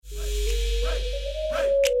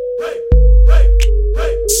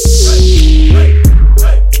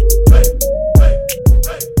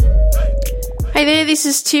this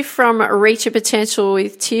is Tiff from Reach Your Potential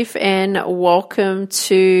with Tiff, and welcome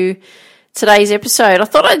to today's episode. I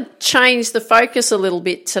thought I'd change the focus a little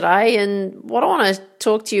bit today, and what I want to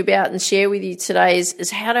talk to you about and share with you today is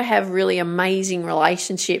how to have really amazing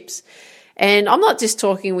relationships. And I'm not just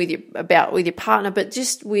talking with your partner, but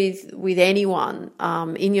just with anyone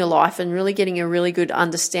in your life, and really getting a really good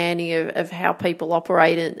understanding of how people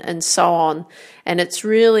operate and so on. And it's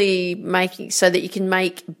really making so that you can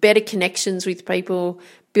make better connections with people,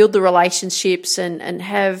 build the relationships, and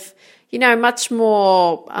have, much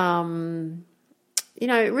more,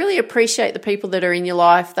 really appreciate the people that are in your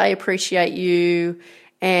life. They appreciate you,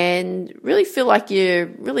 and really feel like you're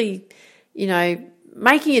really,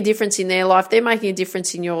 making a difference in their life. They're making a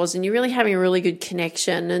difference in yours, and you're really having a really good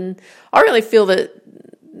connection. And I really feel that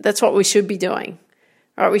that's what we should be doing.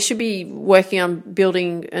 All right, we should be working on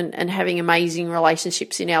building and having amazing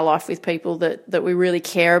relationships in our life with people that we really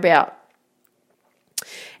care about.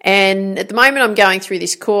 And at the moment, I'm going through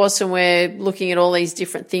this course, and we're looking at all these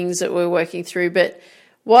different things that we're working through. But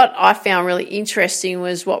what I found really interesting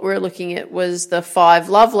was what we're looking at was the 5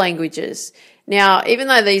 love languages. Now, even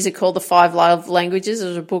though these are called the 5 love languages,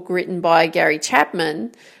 there's a book written by Gary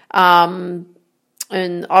Chapman, and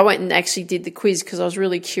I went and actually did the quiz because I was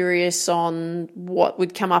really curious on what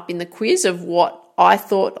would come up in the quiz of what I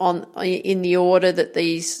thought in the order that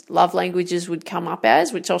these love languages would come up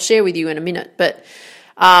as, which I'll share with you in a minute. But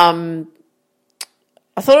I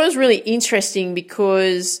thought it was really interesting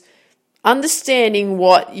because understanding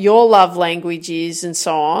what your love language is and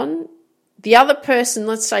so on, the other person,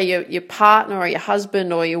 let's say your partner or your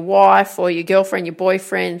husband or your wife or your girlfriend, your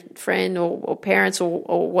boyfriend, friend or parents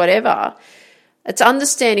or whatever, it's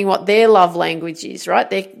understanding what their love language is, right?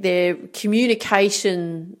 Their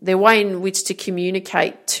communication, their way in which to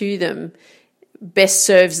communicate to them best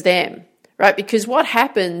serves them, right? Because what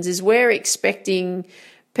happens is we're expecting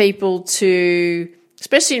people to,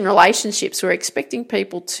 especially in relationships, we're expecting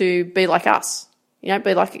people to be like us,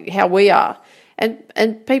 be like how we are.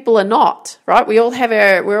 And people are not, right? We're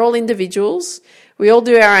all individuals. We all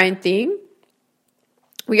do our own thing.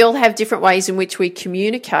 We all have different ways in which we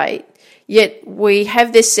communicate, yet we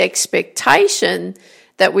have this expectation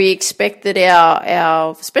that we expect that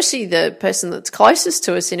our especially the person that's closest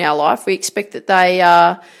to us in our life, we expect that they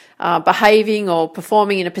are behaving or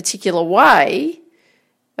performing in a particular way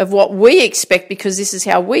of what we expect because this is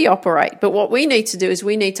how we operate. But what we need to do is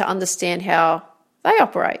we need to understand how they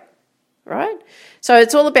operate. Right? So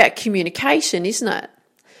it's all about communication, isn't it?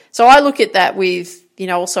 So I look at that with,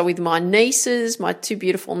 also with my nieces, my 2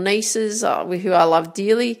 beautiful nieces, who I love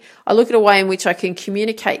dearly. I look at a way in which I can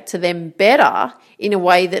communicate to them better in a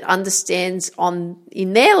way that understands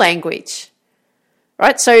in their language.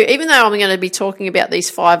 Right? So even though I'm going to be talking about these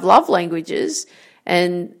 5 love languages,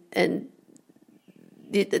 and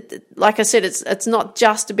like I said, it's not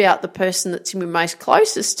just about the person that's you're most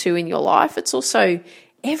closest to in your life. It's also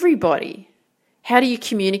everybody. How do you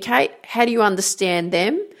communicate? How do you understand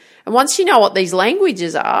them? And once you know what these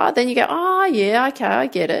languages are, then you go, oh, yeah, okay, I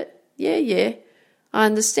get it. Yeah, I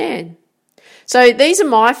understand. So these are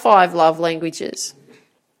my 5 love languages.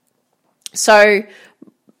 So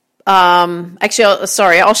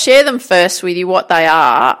I'll share them first with you, what they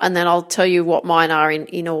are, and then I'll tell you what mine are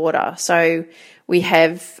in order. So we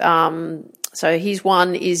have, so here's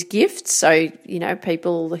one is gifts. So,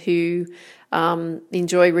 people who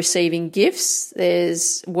enjoy receiving gifts.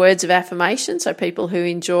 There's words of affirmation, so people who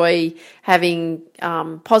enjoy having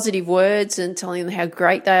positive words and telling them how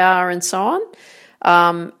great they are and so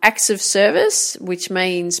on. Acts of service, which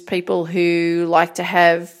means people who like to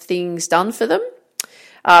have things done for them.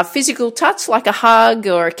 Physical touch, like a hug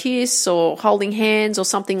or a kiss or holding hands or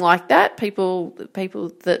something like that, people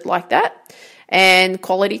that like that. And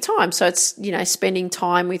quality time, so it's, spending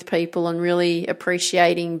time with people and really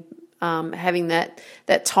appreciating having that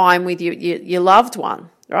time with your loved one,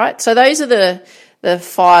 right? So those are the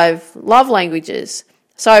 5 love languages.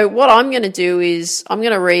 So what I'm going to do is I'm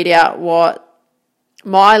going to read out what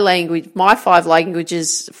my 5 love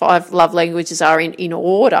languages are in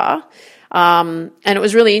order. And it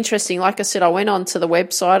was really interesting. Like I said, I went on to the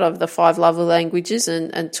website of the 5 love languages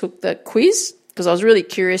and took the quiz because I was really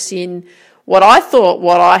curious in what I thought,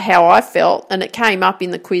 how I felt, and it came up in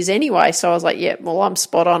the quiz anyway. So I was like, yeah, well, I'm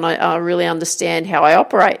spot on. I really understand how I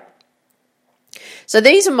operate. So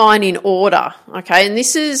these are mine in order, okay? And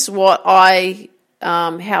this is what how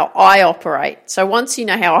I operate. So once you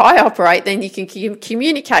know how I operate, then you can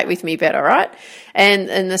communicate with me better, right?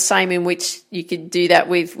 And the same in which you could do that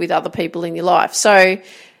with other people in your life. So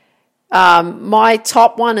my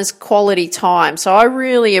top one is quality time. So I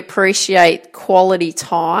really appreciate quality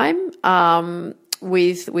time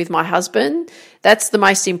with my husband. That's the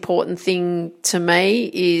most important thing to me,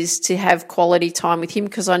 is to have quality time with him,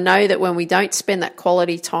 because I know that when we don't spend that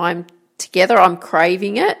quality time together, I'm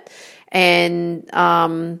craving it, and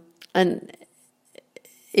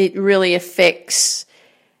it really affects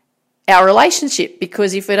our relationship,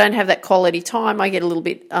 because if we don't have that quality time, I get a little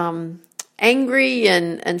bit angry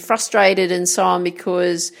and frustrated and so on,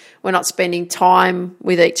 because we're not spending time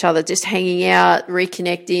with each other, just hanging out,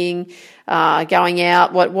 reconnecting, going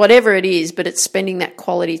out, whatever it is, but it's spending that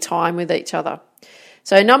quality time with each other.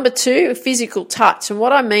 So number 2, physical touch. And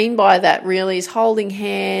what I mean by that really is holding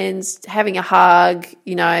hands, having a hug,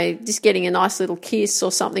 just getting a nice little kiss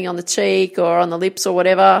or something on the cheek or on the lips or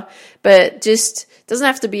whatever. But just doesn't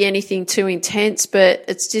have to be anything too intense, but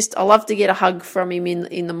it's just, I love to get a hug from him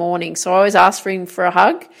in the morning. So I always ask for him for a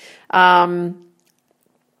hug, because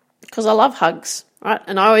I love hugs, right?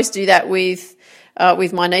 And I always do that with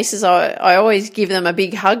my nieces. I always give them a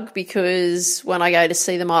big hug, because when I go to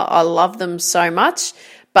see them, I love them so much.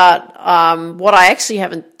 But what I actually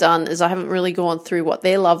haven't done is I haven't really gone through what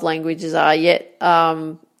their love languages are yet,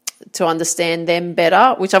 to understand them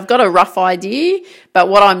better, which I've got a rough idea. But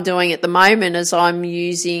what I'm doing at the moment is I'm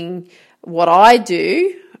using what I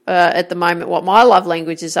do at the moment, what my love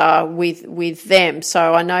languages are with them.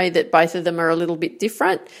 So I know that both of them are a little bit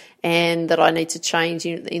different, and that I need to change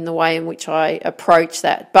in the way in which I approach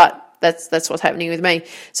that. But that's what's happening with me.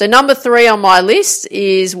 So number 3 on my list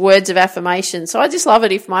is words of affirmation. So I just love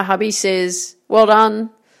it if my hubby says, "Well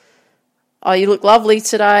done," "Oh, you look lovely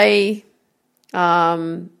today,"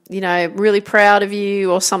 "really proud of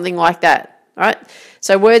you," or something like that. All right.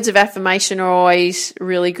 So words of affirmation are always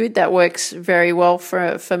really good. That works very well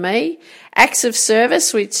for me. Acts of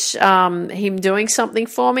service, which him doing something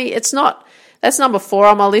for me. That's number 4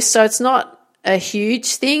 on my list. So it's not a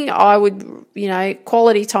huge thing. I would,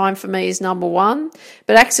 quality time for me is number 1,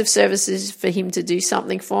 but acts of service is for him to do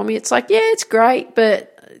something for me. It's like, yeah, it's great,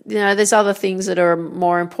 but there's other things that are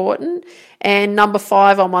more important. And number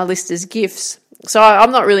 5 on my list is gifts. So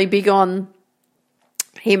I'm not really big on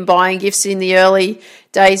him buying gifts. In the early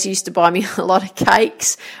days, he used to buy me a lot of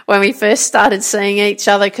cakes when we first started seeing each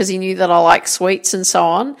other, because he knew that I like sweets and so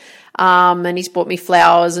on. And he's bought me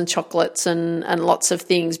flowers and chocolates and lots of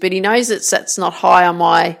things, but he knows that's not high on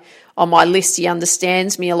my list. He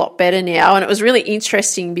understands me a lot better now. And it was really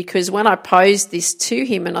interesting, because when I posed this to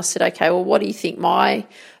him and I said, okay, well, what do you think my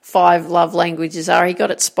 5 love languages are? He got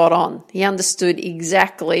it spot on. He understood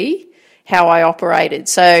exactly how I operated.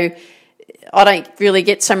 So I don't really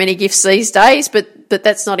get so many gifts these days, but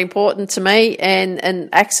that's not important to me. And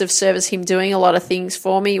acts of service, him doing a lot of things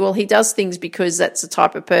for me. Well, he does things because that's the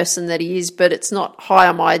type of person that he is, but it's not high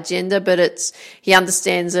on my agenda, but he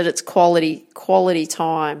understands that it's quality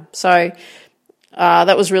time. So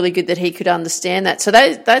that was really good that he could understand that. So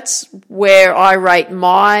that's where I rate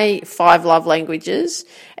my 5 love languages.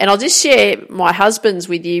 And I'll just share my husband's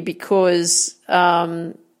with you, because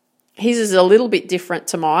his is a little bit different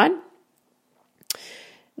to mine.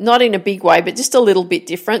 Not in a big way, but just a little bit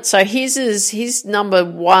different. So his number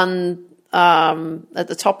 1 at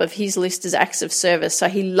the top of his list is acts of service. So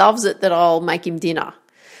he loves it that I'll make him dinner,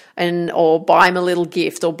 or buy him a little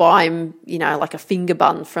gift, or buy him, like a finger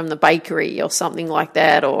bun from the bakery or something like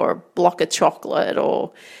that, or a block of chocolate,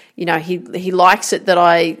 or he likes it that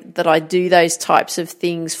I do those types of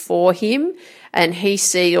things for him. And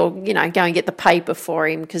or go and get the paper for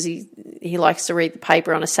him, because he likes to read the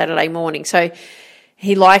paper on a Saturday morning. So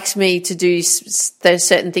he likes me to do those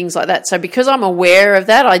certain things like that. So because I'm aware of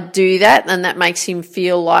that, I do that, and that makes him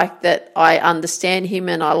feel like that I understand him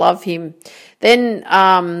and I love him. Then,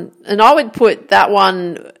 and I would put that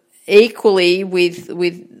one equally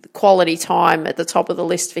with quality time at the top of the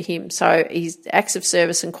list for him. So his acts of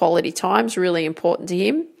service and quality time is really important to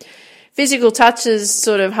him. Physical touch is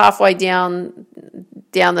sort of halfway down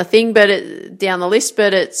the thing, down the list,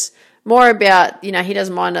 but it's more about, he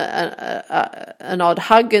doesn't mind an odd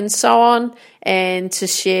hug and so on, and to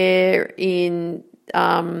share in,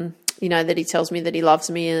 that he tells me that he loves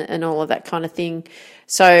me and all of that kind of thing.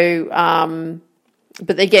 So,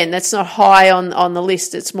 but again, that's not high on the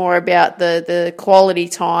list. It's more about the quality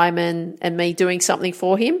time and me doing something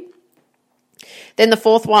for him. Then the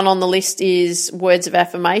 4th one on the list is words of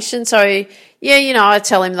affirmation. So, yeah, I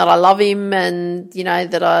tell him that I love him, and,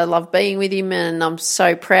 that I love being with him, and I'm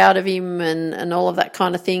so proud of him, and all of that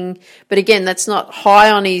kind of thing. But again, that's not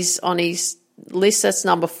high on his list. That's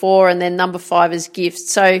number 4. And then number 5 is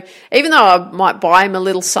gifts. So even though I might buy him a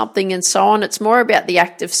little something and so on, it's more about the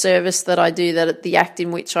act of service that I do, that the act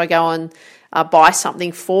in which I go and buy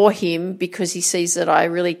something for him because he sees that I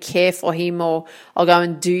really care for him, or I'll go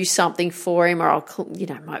and do something for him, or I'll,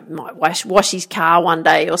 might wash his car one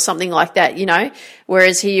day or something like that,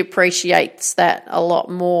 whereas he appreciates that a lot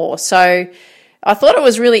more. So I thought it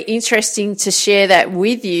was really interesting to share that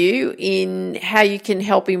with you in how you can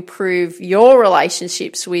help improve your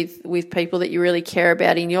relationships with people that you really care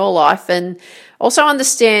about in your life, and also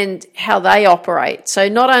understand how they operate. So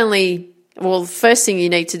not only, well, the first thing you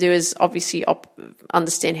need to do is obviously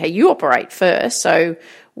understand how you operate first, so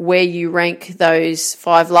where you rank those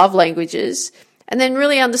 5 love languages, and then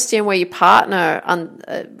really understand where your partner,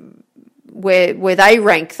 where they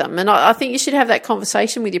rank them. And I think you should have that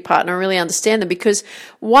conversation with your partner and really understand them, because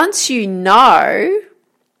once you know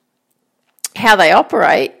how they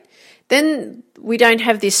operate, then we don't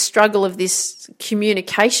have this struggle of this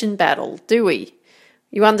communication battle, do we?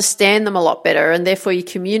 You understand them a lot better, and therefore you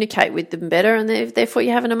communicate with them better, and therefore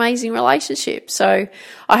you have an amazing relationship. So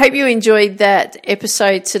I hope you enjoyed that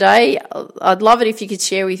episode today. I'd love it if you could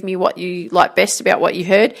share with me what you like best about what you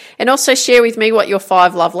heard, and also share with me what your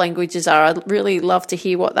 5 love languages are. I'd really love to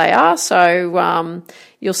hear what they are. So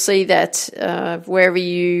you'll see that wherever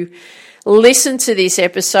you listen to this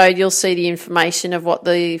episode, you'll see the information of what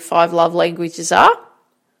the 5 love languages are.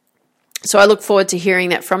 So I look forward to hearing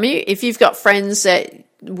that from you. If you've got friends that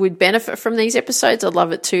would benefit from these episodes, I'd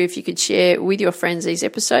love it too if you could share with your friends these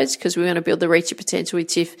episodes, because we want to build the Reach Your Potential with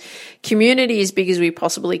Tiff community as big as we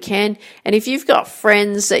possibly can. And if you've got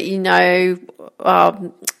friends that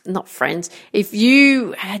not friends, if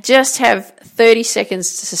you just have 30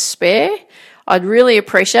 seconds to spare, I'd really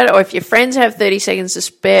appreciate it. Or if your friends have 30 seconds to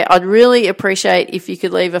spare, I'd really appreciate if you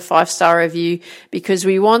could leave a 5-star review, because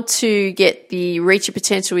we want to get the Reach Your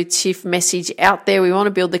Potential with Tiff message out there. We want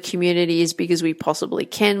to build the community as big as we possibly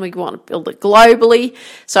can. We want to build it globally.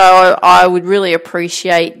 So I would really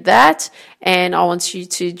appreciate that. And I want you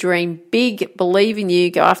to dream big, believe in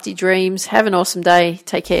you, go after your dreams. Have an awesome day.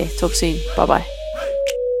 Take care. Talk soon. Bye-bye.